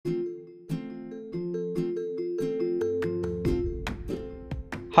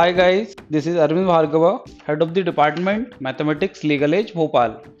Hi guys, this is Arvind Bhargawa, head of the department Mathematics Legal Age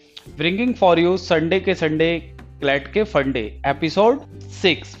Bhopal, bringing for you Sunday के Sunday CLAT के फंडे episode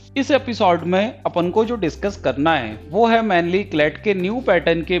 6। इस episode में अपन को जो डिस्कस करना है वो है मेनली क्लैट के न्यू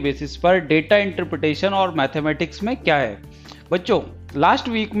पैटर्न के बेसिस पर डेटा इंटरप्रिटेशन और मैथमेटिक्स में क्या है। बच्चों, लास्ट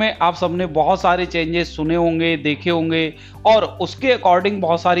वीक में आप सबने बहुत सारे चेंजेस सुने होंगे, देखे होंगे और उसके अकॉर्डिंग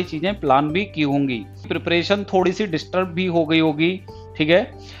बहुत सारी चीजें प्लान भी की होंगी। प्रिपरेशन थोड़ी सी डिस्टर्ब भी हो गई होगी, ठीक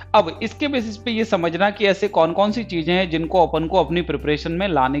है। अब इसके बेसिस पे ये समझना कि ऐसे कौन कौन सी चीजें हैं जिनको अपन को अपनी प्रिपरेशन में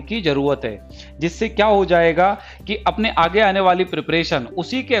लाने की जरूरत है, जिससे क्या हो जाएगा कि अपने आगे आने वाली प्रिपरेशन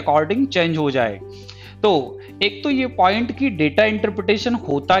उसी के अकॉर्डिंग चेंज हो जाए। तो एक तो ये पॉइंट कि डेटा इंटरप्रिटेशन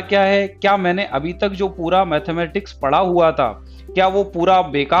होता क्या है, क्या मैंने अभी तक जो पूरा मैथमेटिक्स पढ़ा हुआ था क्या वो पूरा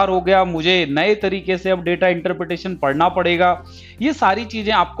बेकार हो गया, मुझे नए तरीके से अब डेटा इंटरप्रिटेशन पढ़ना पड़ेगा। ये सारी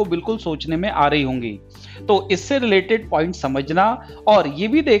चीजें आपको बिल्कुल सोचने में आ रही होंगी। तो इससे रिलेटेड पॉइंट समझना और ये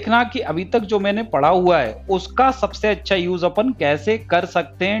भी देखना कि अभी तक जो मैंने पढ़ा हुआ है उसका सबसे अच्छा यूज अपन कैसे कर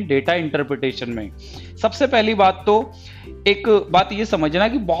सकते हैं डेटा इंटरप्रिटेशन में। सबसे पहली बात तो एक बात ये समझना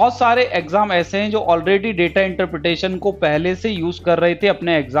कि बहुत सारे एग्जाम ऐसे हैं जो ऑलरेडी डेटा इंटरप्रिटेशन को पहले से यूज कर रहे थे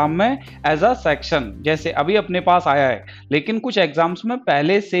अपने एग्जाम में एज अ सेक्शन, जैसे अभी अपने पास आया है। लेकिन कुछ एग्जाम्स में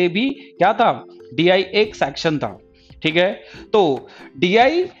पहले से भी क्या था, डीआई एक सेक्शन था, ठीक है। तो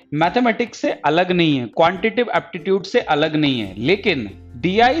डीआई मैथमेटिक्स से अलग नहीं है, क्वांटिटेटिव एप्टीट्यूड से अलग नहीं है, लेकिन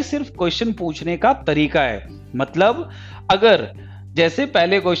डीआई सिर्फ क्वेश्चन पूछने का तरीका है। मतलब अगर जैसे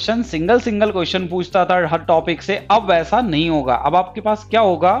पहले क्वेश्चन सिंगल क्वेश्चन पूछता था हर टॉपिक से, अब वैसा नहीं होगा। अब आपके पास क्या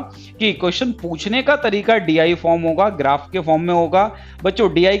होगा कि क्वेश्चन पूछने का तरीका डीआई फॉर्म होगा, ग्राफ के फॉर्म में होगा।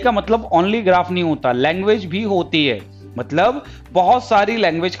 बच्चों, डीआई का मतलब ओनली ग्राफ नहीं होता, लैंग्वेज भी होती है। मतलब बहुत सारी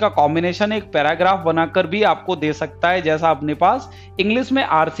लैंग्वेज का कॉम्बिनेशन एक पैराग्राफ बनाकर भी आपको दे सकता है, जैसा अपने पास इंग्लिश में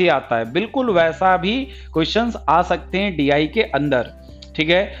आरसी आता है, बिल्कुल वैसा भी क्वेश्चंस आ सकते हैं डीआई के अंदर, ठीक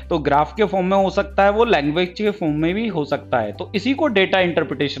है। तो ग्राफ के फॉर्म में हो सकता है, वो लैंग्वेज के फॉर्म में भी हो सकता है। तो इसी को डेटा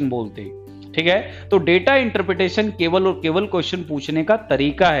इंटरप्रिटेशन बोलते हैं, ठीक है। तो डेटा इंटरप्रिटेशन केवल और केवल क्वेश्चन पूछने का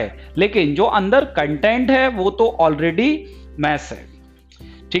तरीका है, लेकिन जो अंदर कंटेंट है वो तो ऑलरेडी मैथ्स है,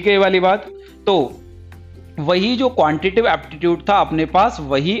 ठीक है। ये वाली बात तो वही जो क्वांटिटेटिव एप्टीट्यूड था अपने पास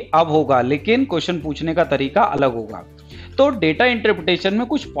वही अब होगा, लेकिन क्वेश्चन पूछने का तरीका अलग होगा। तो डेटा इंटरप्रिटेशन में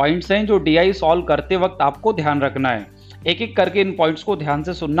कुछ पॉइंट्स हैं जो डीआई सॉल्व करते वक्त आपको ध्यान रखना है। एक एक करके इन पॉइंट्स को ध्यान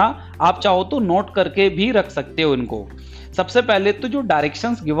से सुनना, आप चाहो तो नोट करके भी रख सकते हो इनको। सबसे पहले तो जो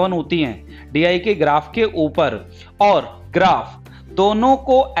डायरेक्शंस गिवन होती हैं डीआई के ग्राफ के ऊपर और ग्राफ दोनों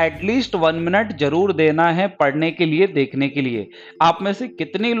को एटलीस्ट 1 मिनट जरूर देना है पढ़ने के लिए, देखने के लिए। आप में से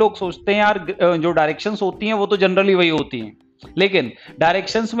कितने लोग सोचते हैं यार जो डायरेक्शंस होती हैं वो तो जनरली वही होती हैं, लेकिन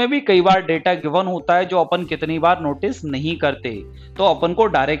डायरेक्शंस में भी कई बार डेटा गिवन होता है जो अपन कितनी बार नोटिस नहीं करते। तो अपन को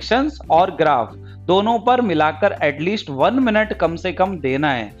डायरेक्शंस और ग्राफ दोनों पर मिलाकर एटलीस्ट 1 मिनट कम से कम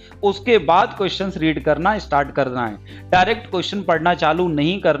देना है। उसके बाद क्वेश्चंस रीड करना स्टार्ट करना है, डायरेक्ट क्वेश्चन पढ़ना चालू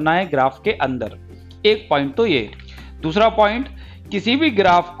नहीं करना है ग्राफ के अंदर। एक पॉइंट तो ये। दूसरा पॉइंट, किसी भी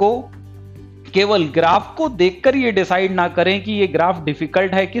ग्राफ को केवल ग्राफ को देखकर ये डिसाइड ना करें कि ये ग्राफ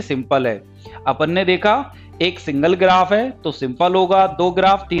डिफिकल्ट है कि सिंपल है। अपन ने देखा एक सिंगल ग्राफ है तो सिंपल होगा, 2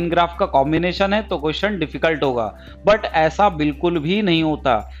 ग्राफ 3 ग्राफ का कॉम्बिनेशन है तो क्वेश्चन डिफिकल्ट होगा। बट ऐसा बिल्कुल भी नहीं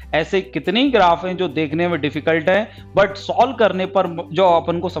होता। ऐसे कितनी ग्राफ हैं जो देखने में डिफिकल्ट है बट सॉल्व करने पर जो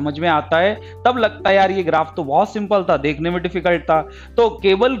अपन को समझ में आता है तब लगता है यार ये ग्राफ तो बहुत सिंपल था, देखने में डिफिकल्ट था। तो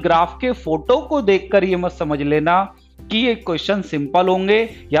केवल ग्राफ के फोटो को देखकर ये मत समझ लेना कि ये क्वेश्चन सिंपल होंगे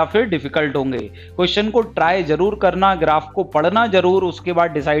या फिर डिफिकल्ट होंगे। क्वेश्चन को ट्राई जरूर करना, ग्राफ को पढ़ना जरूर, उसके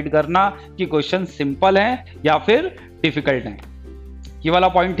बाद डिसाइड करना कि क्वेश्चन सिंपल है या फिर डिफिकल्ट है। ये वाला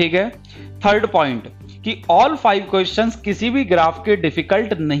पॉइंट ठीक है। थर्ड पॉइंट कि ऑल 5 क्वेश्चंस किसी भी ग्राफ के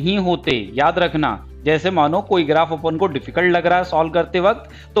डिफिकल्ट नहीं होते, याद रखना। जैसे मानो कोई ग्राफ अपन को डिफिकल्ट लग रहा है सॉल्व करते वक्त,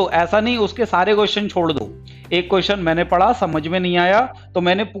 तो ऐसा नहीं उसके सारे क्वेश्चन छोड़ दो। एक क्वेश्चन मैंने पढ़ा समझ में नहीं आया तो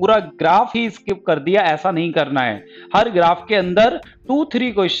मैंने पूरा ग्राफ ही स्किप कर दिया, ऐसा नहीं करना है। हर ग्राफ के अंदर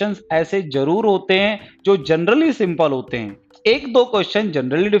 2-3 क्वेश्चंस ऐसे जरूर होते हैं जो जनरली सिंपल होते हैं। 1-2 क्वेश्चन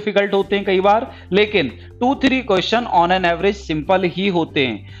जनरली डिफिकल्ट होते हैं कई बार, लेकिन 2-3 question on an average simple ही होते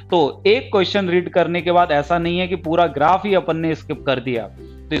हैं। तो एक क्वेश्चन रीड करने के बाद ऐसा नहीं है कि पूरा ग्राफ ही अपन ने स्किप कर दिया।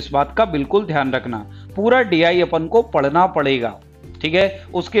 तो इस बात का बिल्कुल ध्यान रखना, पूरा डीआई अपन को पढ़ना पड़ेगा, ठीक है।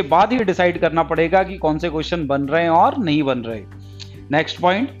 उसके बाद ही डिसाइड करना पड़ेगा कि कौन से क्वेश्चन बन रहे हैं और नहीं बन रहे। नेक्स्ट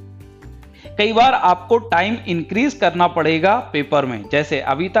पॉइंट, कई बार आपको टाइम इंक्रीज करना पड़ेगा पेपर में। जैसे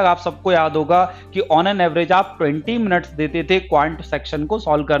अभी तक आप सबको याद होगा कि ऑन एन एवरेज आप 20 मिनट्स देते थे क्वांट सेक्शन को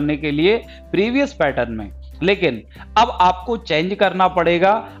सॉल्व करने के लिए प्रीवियस पैटर्न में, लेकिन अब आपको चेंज करना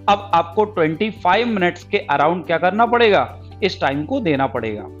पड़ेगा। अब आपको 25 मिनट्स के अराउंड क्या करना पड़ेगा, इस टाइम को देना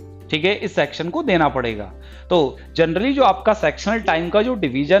पड़ेगा, ठीक है, इस सेक्शन को देना पड़ेगा। तो जनरली जो आपका सेक्शनल टाइम का जो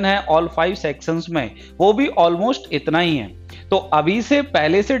डिवीजन है ऑल 5 सेक्शंस में, वो भी ऑलमोस्ट इतना ही है। तो अभी से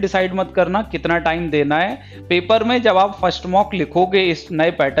पहले से डिसाइड मत करना कितना टाइम देना है। पेपर में जब आप फर्स्ट मॉक लिखोगे इस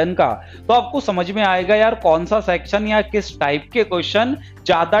नए पैटर्न का, तो आपको समझ में आएगा यार कौन सा सेक्शन या किस टाइप के क्वेश्चन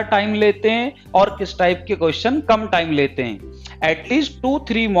ज्यादा टाइम लेते हैं और किस टाइप के क्वेश्चन कम टाइम लेते हैं। एटलीस्ट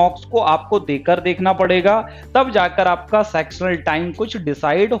 2-3 मॉक्स को आपको देकर देखना पड़ेगा, तब जाकर आपका सेक्शनल टाइम कुछ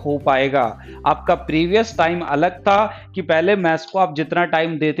डिसाइड हो पाएगा। आपका प्रीवियस टाइम अलग था कि पहले मैथ्स को आप जितना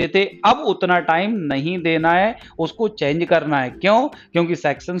टाइम देते थे, अब उतना टाइम नहीं देना है, उसको चेंज करना है। क्यों? क्योंकि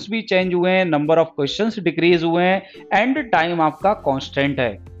सेक्शंस भी चेंज हुए हैं, नंबर ऑफ क्वेश्चंस डिक्रीज हुए हैं, एंड टाइम आपका कांस्टेंट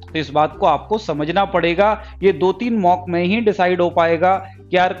है। तो इस बात को आपको समझना पड़ेगा। ये 2-3 मॉक में ही डिसाइड हो पाएगा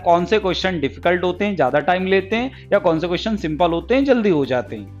कि यार कौन से क्वेश्चन डिफिकल्ट होते हैं, ज्यादा टाइम लेते हैं, या कौन से क्वेश्चन सिंपल होते हैं, जल्दी हो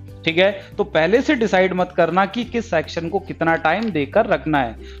जाते हैं। ठीक है, तो पहले से डिसाइड मत करना कि किस सेक्शन को कितना टाइम देकर रखना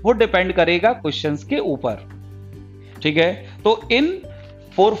है, वो डिपेंड करेगा क्वेश्चंस के ऊपर। ठीक है, तो इन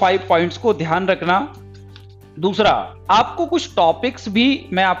 4-5 पॉइंट्स को ध्यान रखना। दूसरा, आपको कुछ टॉपिक्स भी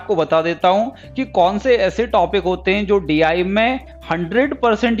मैं आपको बता देता हूं कि कौन से ऐसे टॉपिक होते हैं जो डीआई में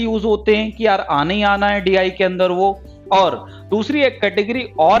 100% यूज होते हैं कि यार आने ही आना है डीआई के अंदर वो, और दूसरी एक कैटेगरी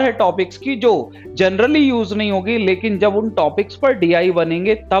और है टॉपिक्स की जो जनरली यूज नहीं होगी, लेकिन जब उन टॉपिक्स पर डीआई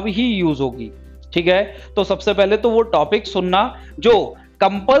बनेंगे तब ही यूज होगी। ठीक है, तो सबसे पहले तो वो टॉपिक सुनना जो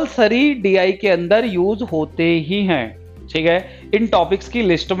कंपलसरी डीआई के अंदर यूज होते ही हैं। ठीक है, इन टॉपिक्स की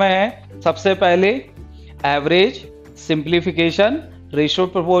लिस्ट में है सबसे पहले average, simplification, ratio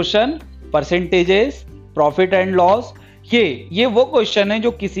proportion, percentages, profit and loss. ये वो क्वेश्चन है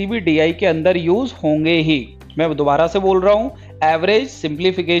जो किसी भी डीआई के अंदर यूज होंगे ही। मैं दोबारा से बोल रहा हूं, average,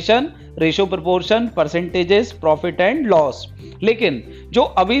 simplification, ratio proportion, percentages, profit and loss. लेकिन जो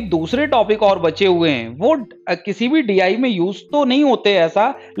अभी दूसरे टॉपिक और बचे हुए हैं वो किसी भी डीआई में यूज तो नहीं होते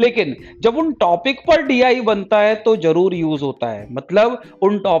ऐसा, लेकिन जब उन टॉपिक पर डीआई बनता है तो जरूर यूज होता है। मतलब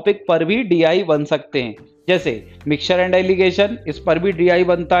उन टॉपिक पर भी डीआई बन सकते हैं, जैसे मिक्सचर एंड एलिगेशन, इस पर भी डीआई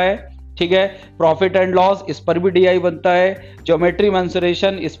बनता है। ठीक है, प्रॉफिट एंड लॉस, इस पर भी डीआई बनता है। ज्योमेट्री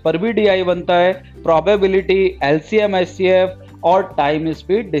मेंसुरेशन, इस पर भी डीआई बनता है। प्रोबेबिलिटी, एलसीएम, एचसीएफ और टाइम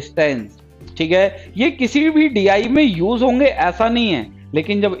स्पीड डिस्टेंस। ठीक है, ये किसी भी डीआई में यूज होंगे ऐसा नहीं है,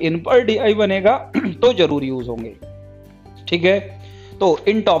 लेकिन जब इन पर डीआई बनेगा तो जरूर यूज होंगे। ठीक है, तो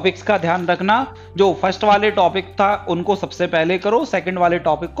इन टॉपिक्स का ध्यान रखना। जो फर्स्ट वाले टॉपिक था उनको सबसे पहले करो, सेकंड वाले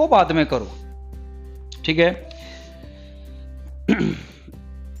टॉपिक को बाद में करो। ठीक है,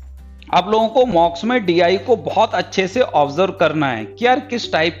 आप लोगों को मॉक्स में डीआई को बहुत अच्छे से ऑब्जर्व करना है कि यार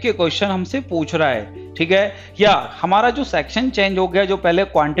किस टाइप के क्वेश्चन हमसे पूछ रहा है। ठीक है, या हमारा जो सेक्शन चेंज हो गया, जो पहले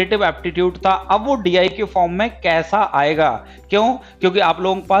क्वांटिटेटिव एप्टीट्यूड था अब वो डीआई के फॉर्म में कैसा आएगा। क्यों? क्योंकि आप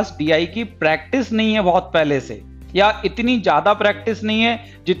लोगों के पास डीआई की प्रैक्टिस नहीं है बहुत पहले से, या इतनी ज्यादा प्रैक्टिस नहीं है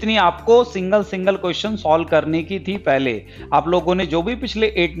जितनी आपको सिंगल क्वेश्चन सॉल्व करने की थी पहले। आप लोगों ने जो भी पिछले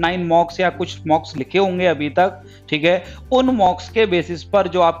 8-9 मॉक्स या कुछ मॉक्स लिखे होंगे अभी तक, ठीक है, उन मॉक्स के बेसिस पर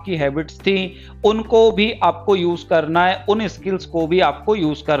जो आपकी हैबिट्स थी उनको भी आपको यूज करना है, उन स्किल्स को भी आपको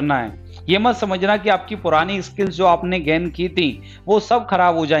यूज करना है। ये मत समझना कि आपकी पुरानी स्किल्स जो आपने गेन की थी वो सब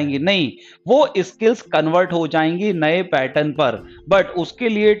खराब हो जाएंगी, नहीं, वो स्किल्स कन्वर्ट हो जाएंगी नए पैटर्न पर, बट उसके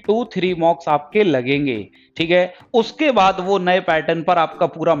लिए 2-3 मॉक्स आपके लगेंगे। ठीक है, उसके बाद वो नए पैटर्न पर आपका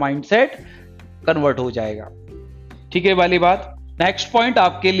पूरा माइंडसेट कन्वर्ट हो जाएगा। ठीक है वाली बात। नेक्स्ट पॉइंट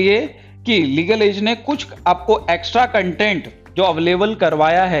आपके लिए कि लीगल एज ने कुछ आपको एक्स्ट्रा कंटेंट जो अवेलेबल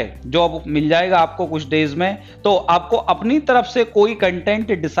करवाया है, जो अब मिल जाएगा आपको कुछ डेज में, तो आपको अपनी तरफ से कोई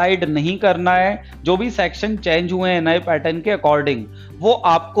कंटेंट डिसाइड नहीं करना है। जो भी सेक्शन चेंज हुए हैं नए पैटर्न के अकॉर्डिंग, वो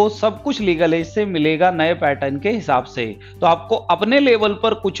आपको सब कुछ लीगल एज से मिलेगा नए पैटर्न के हिसाब से। तो आपको अपने लेवल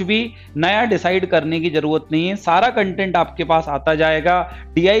पर कुछ भी नया डिसाइड करने की जरूरत नहीं है, सारा कंटेंट आपके पास आता जाएगा।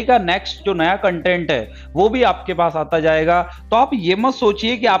 डीआई का नेक्स्ट जो नया कंटेंट है वो भी आपके पास आता जाएगा। तो आप ये मत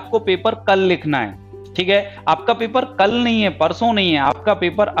सोचिए कि आपको पेपर कल लिखना है। ठीक है, आपका पेपर कल नहीं है, परसों नहीं है, आपका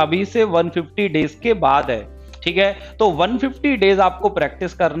पेपर अभी से 150 डेज के बाद है। ठीक है, तो 150 डेज आपको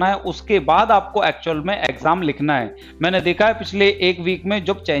प्रैक्टिस करना है, उसके बाद आपको एक्चुअल में एग्जाम लिखना है। मैंने देखा है पिछले एक वीक में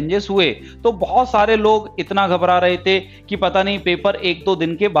जब चेंजेस हुए तो बहुत सारे लोग इतना घबरा रहे थे कि पता नहीं पेपर 1-2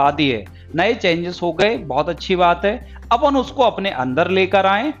 दिन के बाद ही है। नए चेंजेस हो गए, बहुत अच्छी बात है। अपन उसको अपने अंदर लेकर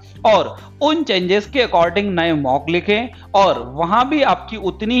आए और उन चेंजेस के अकॉर्डिंग नए मॉक लिखें, और वहां भी आपकी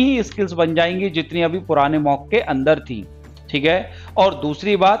उतनी ही स्किल्स बन जाएंगी जितनी अभी पुराने मॉक के अंदर थी। ठीक है, और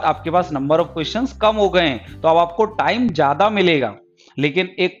दूसरी बात, आपके पास नंबर ऑफ क्वेश्चंस कम हो गए हैं तो अब आपको टाइम ज्यादा मिलेगा, लेकिन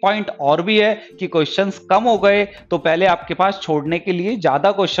एक पॉइंट और भी है कि क्वेश्चंस कम हो गए तो पहले आपके पास छोड़ने के लिए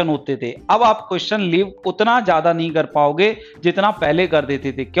ज्यादा क्वेश्चन होते थे, अब आप क्वेश्चन लीव उतना ज्यादा नहीं कर पाओगे जितना पहले कर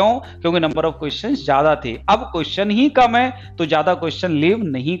देते थे। क्यों? क्योंकि नंबर ऑफ क्वेश्चंस ज्यादा थे। अब क्वेश्चन ही कम है तो ज्यादा क्वेश्चन लीव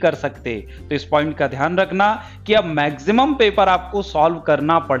नहीं कर सकते। तो इस पॉइंट का ध्यान रखना कि अब मैक्सिमम पेपर आपको सॉल्व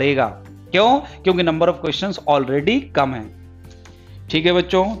करना पड़ेगा। क्यों? क्योंकि नंबर ऑफ क्वेश्चंस ऑलरेडी कम है। ठीक है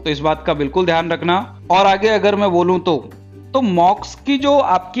बच्चों, तो इस बात का बिल्कुल ध्यान रखना। और आगे अगर मैं बोलूं तो मॉक्स की जो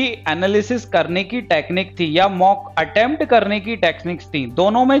आपकी एनालिसिस करने की टेक्निक थी या मॉक अटेम्प्ट करने की टेक्निक्स थी,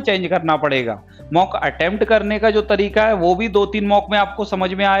 दोनों में चेंज करना पड़ेगा। मॉक अटेम्प्ट करने का जो तरीका है वो भी 2-3 मॉक में आपको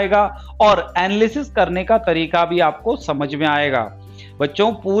समझ में आएगा और एनालिसिस करने का तरीका भी आपको समझ में आएगा।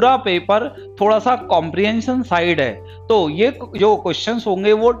 बच्चों पूरा पेपर थोड़ा सा कॉम्प्रिहेंशन साइड है, तो ये जो क्वेश्चंस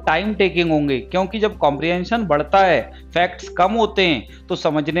होंगे वो टाइम टेकिंग होंगे, क्योंकि जब कॉम्प्रिहेंशन बढ़ता है, फैक्ट्स कम होते हैं तो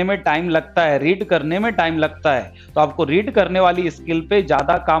समझने में टाइम लगता है, रीड करने में टाइम लगता है। तो आपको रीड करने वाली स्किल पे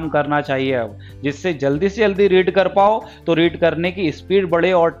ज्यादा काम करना चाहिए अब, जिससे जल्दी से जल्दी रीड कर पाओ, तो रीड करने की स्पीड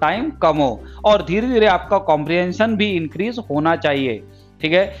बढ़े और टाइम कम हो, और धीरे धीरे आपका कॉम्प्रिहेंशन भी इंक्रीज होना चाहिए।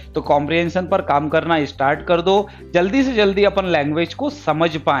 ठीक है, तो कॉम्प्रिहेंशन पर काम करना स्टार्ट कर दो, जल्दी से जल्दी अपन लैंग्वेज को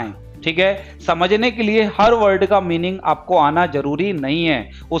समझ पाएं। ठीक है, समझने के लिए हर वर्ड का मीनिंग आपको आना जरूरी नहीं है,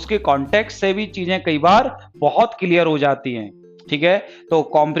 उसके कॉन्टेक्स्ट से भी चीजें कई बार बहुत क्लियर हो जाती हैं। ठीक है, तो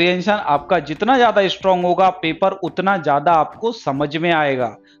कॉम्प्रिहेंशन आपका जितना ज्यादा स्ट्रांग होगा, पेपर उतना ज्यादा आपको समझ में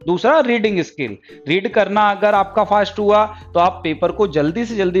आएगा। दूसरा, रीडिंग स्किल, रीड करना अगर आपका फास्ट हुआ तो आप पेपर को जल्दी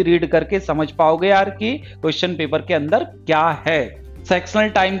से जल्दी रीड करके समझ पाओगे यार कि क्वेश्चन पेपर के अंदर क्या है। सेक्शनल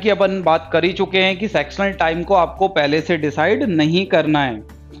टाइम की अपन बात कर ही चुके हैं कि सेक्शनल टाइम को आपको पहले से डिसाइड नहीं करना है।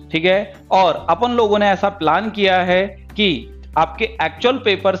 ठीक है, और अपन लोगों ने ऐसा प्लान किया है कि आपके एक्चुअल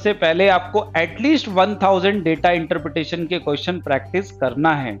पेपर से पहले आपको एटलीस्ट 1000 डेटा इंटरप्रिटेशन के क्वेश्चन प्रैक्टिस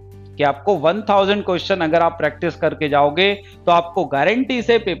करना है, कि आपको 1000 क्वेश्चन अगर आप प्रैक्टिस करके जाओगे तो आपको गारंटी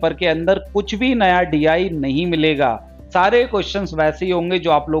से पेपर के अंदर कुछ भी नया डीआई नहीं मिलेगा। सारे क्वेश्चंस वैसे ही होंगे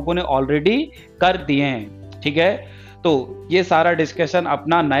जो आप लोगों ने ऑलरेडी कर दिए हैं। ठीक है, तो ये सारा डिस्कशन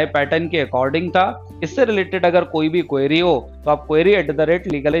अपना नए पैटर्न के अकॉर्डिंग था। इससे रिलेटेड अगर कोई भी क्वेरी हो तो आप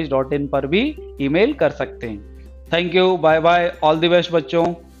query@legalage.in पर भी ईमेल कर सकते हैं। Thank you, bye bye, all the best बच्चों।